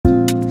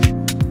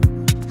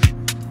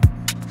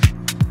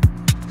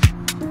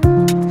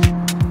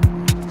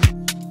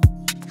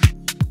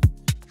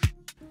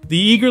The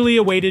eagerly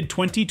awaited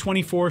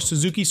 2024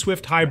 Suzuki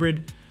Swift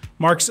Hybrid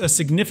marks a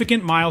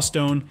significant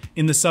milestone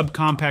in the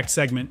subcompact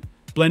segment,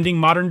 blending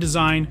modern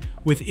design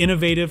with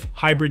innovative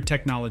hybrid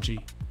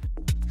technology.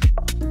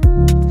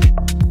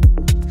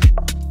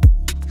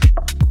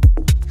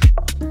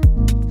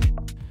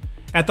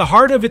 At the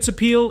heart of its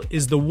appeal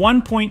is the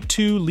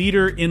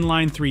 1.2-liter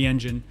inline-3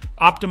 engine,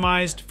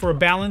 optimized for a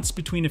balance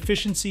between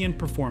efficiency and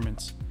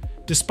performance.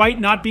 Despite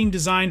not being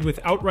designed with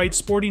outright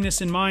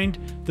sportiness in mind,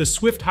 the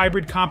Swift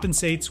Hybrid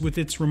compensates with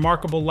its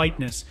remarkable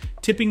lightness,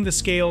 tipping the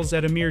scales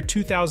at a mere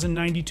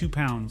 2,092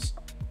 pounds.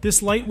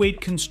 This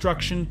lightweight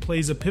construction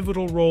plays a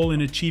pivotal role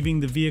in achieving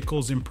the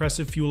vehicle's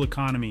impressive fuel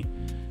economy,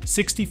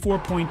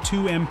 64.2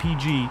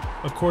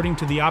 mpg, according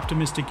to the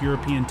optimistic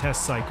European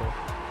test cycle.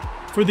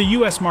 For the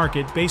US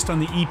market, based on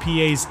the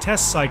EPA's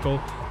test cycle,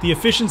 the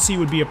efficiency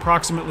would be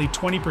approximately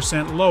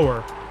 20%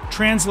 lower,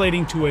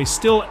 translating to a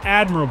still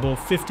admirable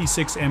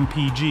 56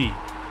 mpg.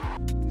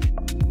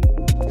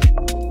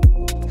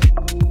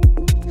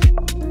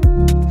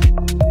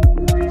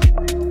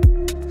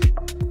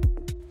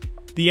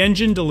 The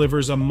engine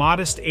delivers a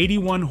modest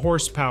 81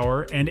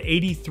 horsepower and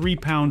 83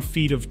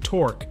 pound-feet of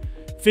torque,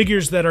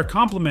 figures that are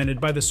complemented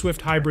by the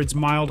Swift Hybrid's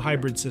mild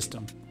hybrid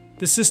system.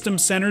 The system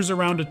centers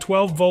around a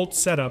 12-volt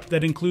setup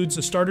that includes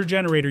a starter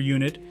generator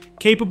unit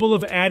capable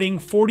of adding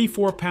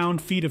 44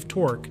 pound-feet of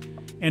torque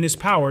and is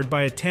powered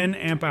by a 10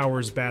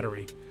 amp-hours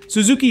battery.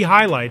 Suzuki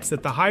highlights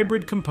that the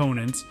hybrid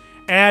components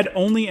add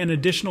only an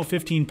additional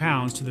 15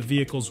 pounds to the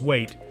vehicle's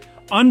weight,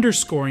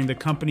 underscoring the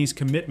company's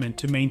commitment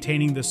to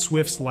maintaining the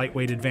Swift's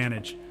lightweight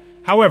advantage.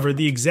 However,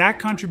 the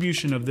exact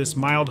contribution of this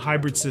mild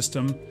hybrid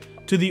system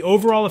to the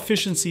overall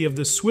efficiency of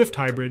the Swift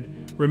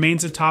Hybrid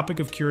remains a topic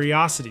of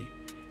curiosity,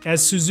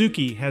 as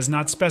Suzuki has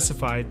not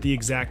specified the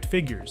exact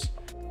figures.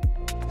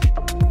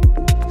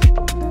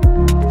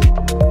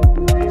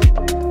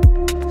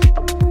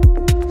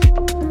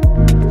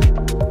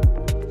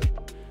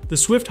 The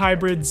Swift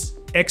Hybrid's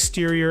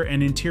exterior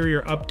and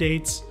interior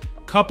updates,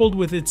 coupled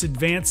with its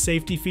advanced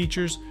safety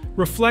features,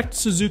 reflect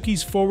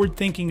Suzuki's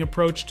forward-thinking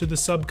approach to the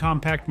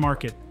subcompact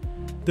market.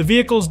 The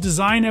vehicle's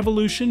design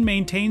evolution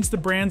maintains the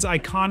brand's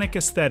iconic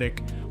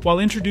aesthetic while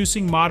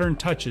introducing modern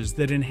touches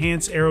that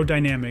enhance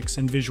aerodynamics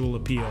and visual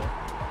appeal.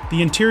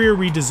 The interior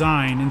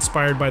redesign,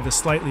 inspired by the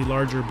slightly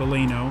larger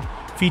Baleno,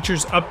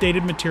 features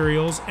updated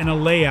materials and a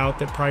layout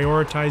that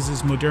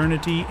prioritizes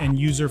modernity and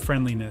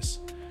user-friendliness.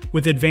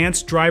 With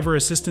advanced driver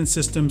assistance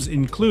systems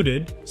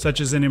included,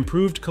 such as an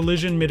improved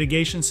collision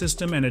mitigation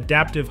system and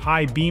adaptive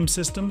high beam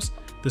systems,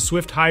 the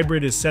Swift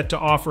Hybrid is set to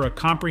offer a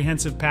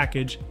comprehensive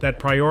package that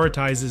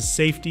prioritizes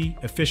safety,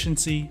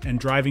 efficiency,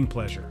 and driving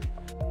pleasure.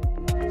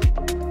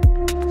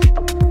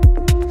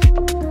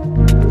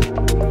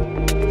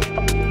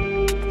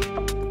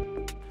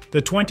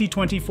 The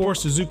 2024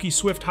 Suzuki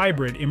Swift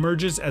Hybrid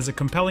emerges as a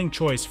compelling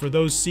choice for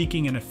those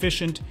seeking an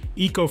efficient,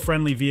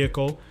 eco-friendly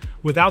vehicle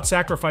without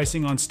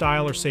sacrificing on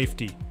style or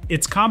safety.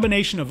 Its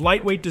combination of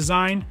lightweight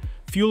design,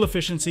 fuel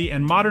efficiency,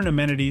 and modern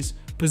amenities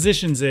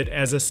positions it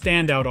as a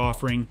standout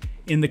offering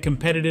in the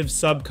competitive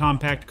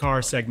subcompact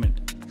car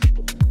segment.